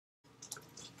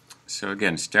So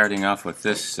again, starting off with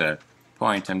this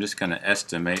point, I'm just going to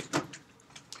estimate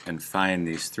and find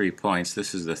these 3 points.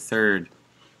 This is the third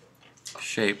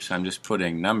shape, so I'm just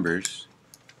putting numbers,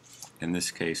 in this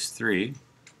case 3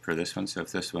 for this one. So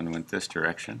if this one went this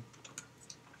direction,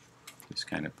 just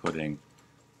kind of putting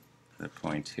the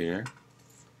point here,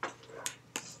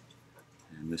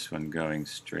 and this one going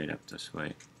straight up this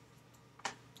way,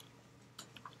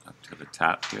 up to the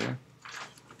top here.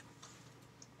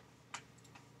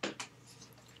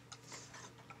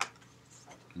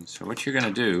 And so what you're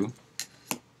going to do,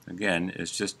 again,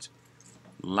 is just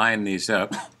line these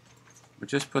up, but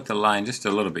just put the line just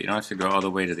a little bit. You don't have to go all the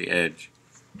way to the edge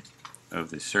of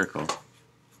the circle.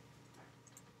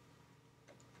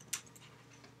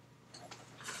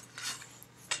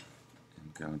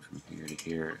 And going from here to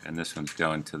here, and this one's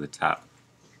going to the top.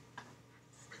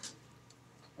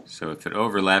 So if it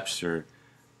overlaps or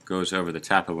goes over the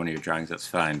top of one of your drawings, that's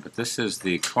fine. But this is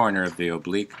the corner of the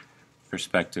oblique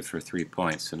perspective for 3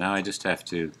 points. So now I just have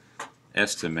to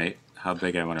estimate how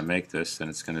big I want to make this, and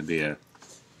it's going to be a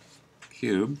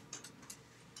cube.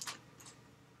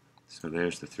 So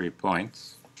there's the 3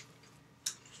 points.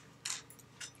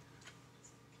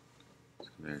 So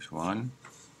there's one.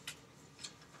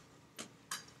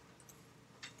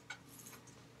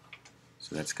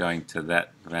 So that's going to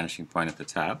that vanishing point at the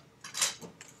top.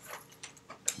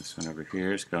 This one over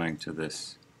here is going to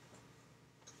this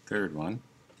third one.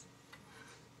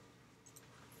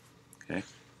 Okay,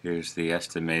 here's the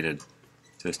estimated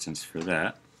distance for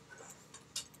that.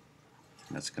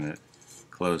 That's going to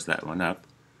close that one up.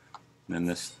 And then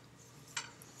this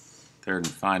third and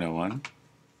final one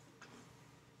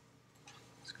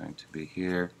is going to be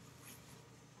here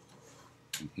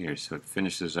and here. So it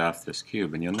finishes off this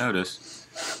cube. And you'll notice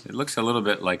it looks a little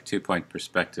bit like 2-point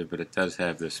perspective, but it does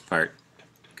have this part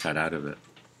cut out of it.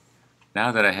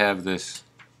 Now that I have this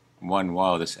one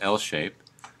wall, this L shape,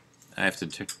 I have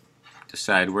to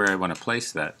decide where I want to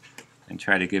place that and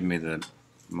try to give me the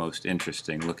most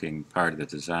interesting looking part of the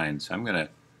design. So I'm going to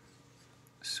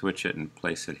switch it and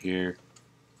place it here.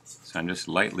 So I'm just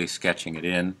lightly sketching it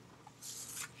in,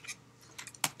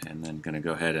 and then going to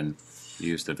go ahead and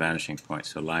use the vanishing point.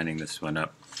 So lining this one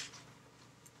up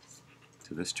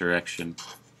to this direction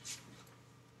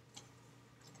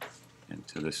and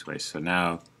to this way. So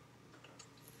now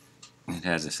it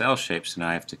has this L shape, so now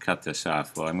I have to cut this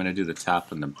off. Well, I'm going to do the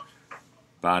top and the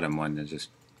bottom one to just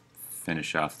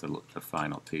finish off the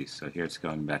final piece. So here it's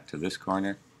going back to this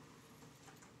corner,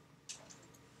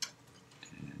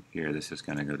 and here this is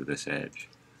going to go to this edge.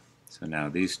 So now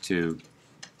these 2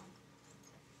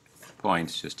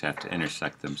 points just have to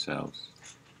intersect themselves,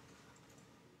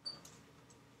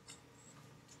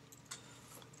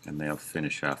 and they'll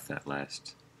finish off that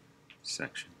last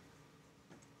section.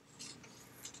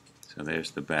 So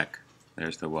there's the back,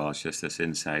 there's the wall. It's just this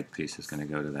inside piece is going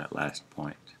to go to that last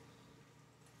point.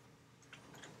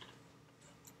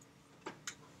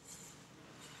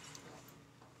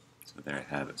 So there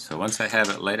I have it. So once I have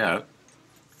it laid out,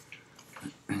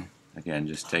 again,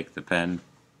 just take the pen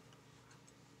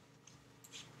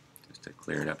just to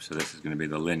clear it up. So this is going to be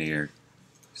the linear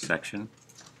section.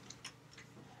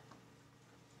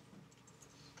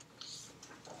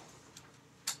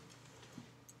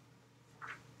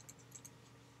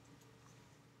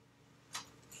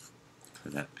 For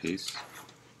that piece,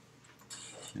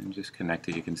 and just connect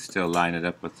it. You can still line it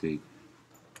up with the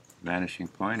vanishing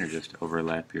point or just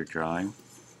overlap your drawing.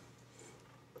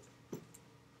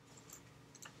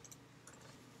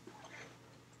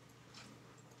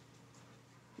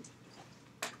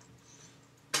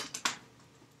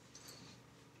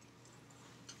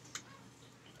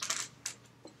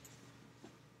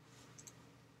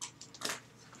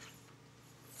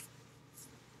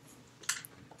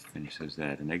 Finishes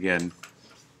that, and again,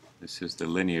 this is the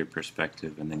linear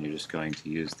perspective, and then you're just going to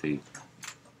use the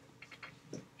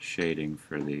shading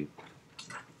for the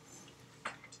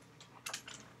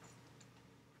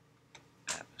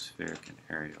atmospheric and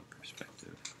aerial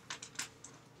perspective.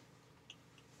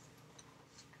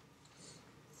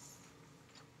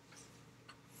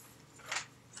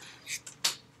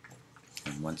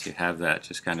 And once you have that,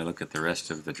 just kind of look at the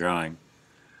rest of the drawing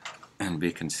and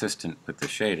be consistent with the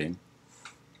shading.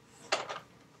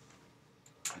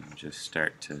 Just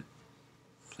start to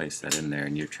place that in there,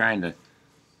 and you're trying to,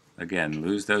 again,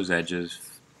 lose those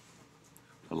edges,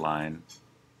 the line,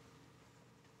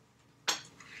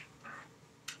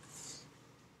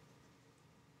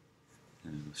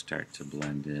 and it'll start to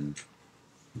blend in.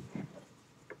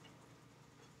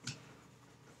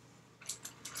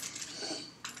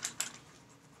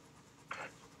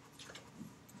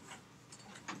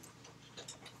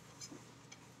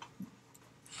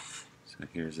 So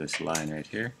here's this line right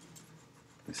here.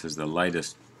 This is the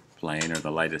lightest plane, or the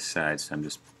lightest side, so I'm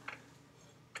just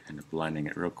kind of blending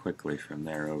it real quickly from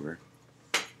there over.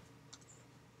 And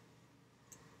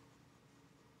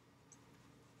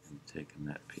taking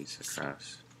that piece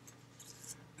across.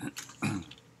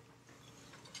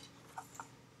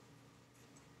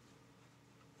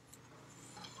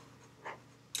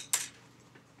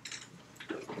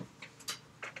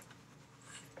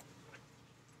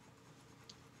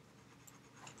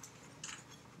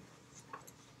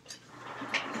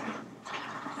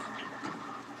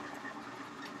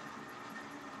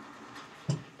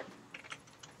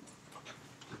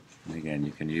 And again,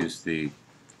 you can use the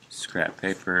scrap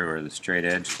paper or the straight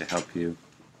edge to help you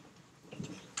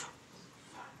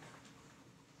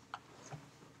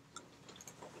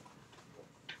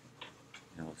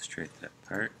illustrate that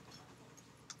part.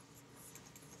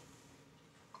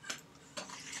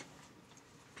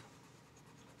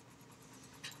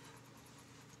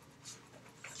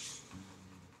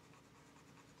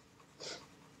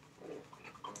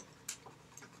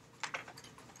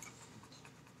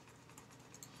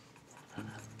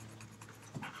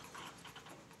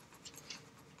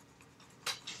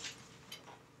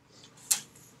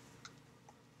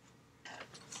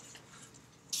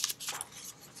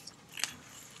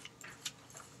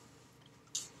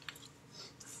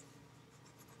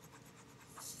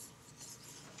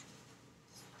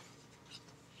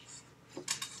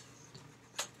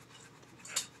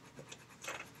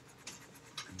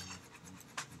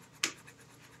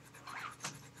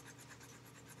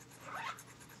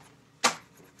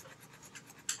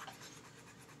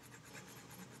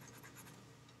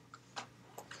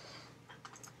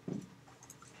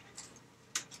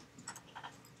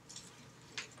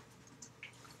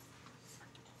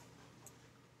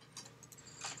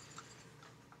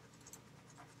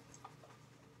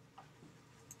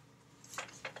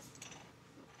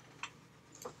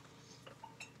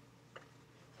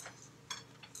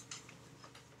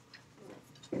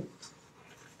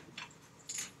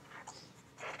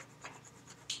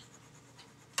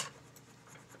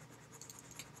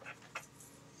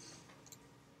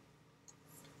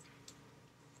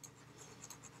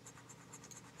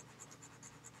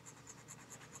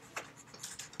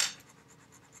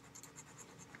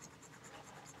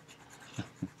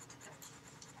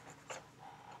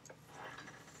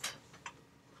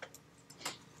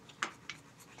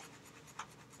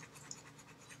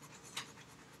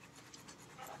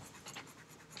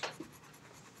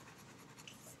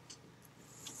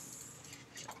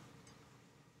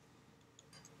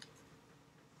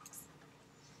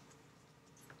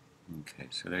 Okay,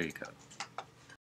 so there you go.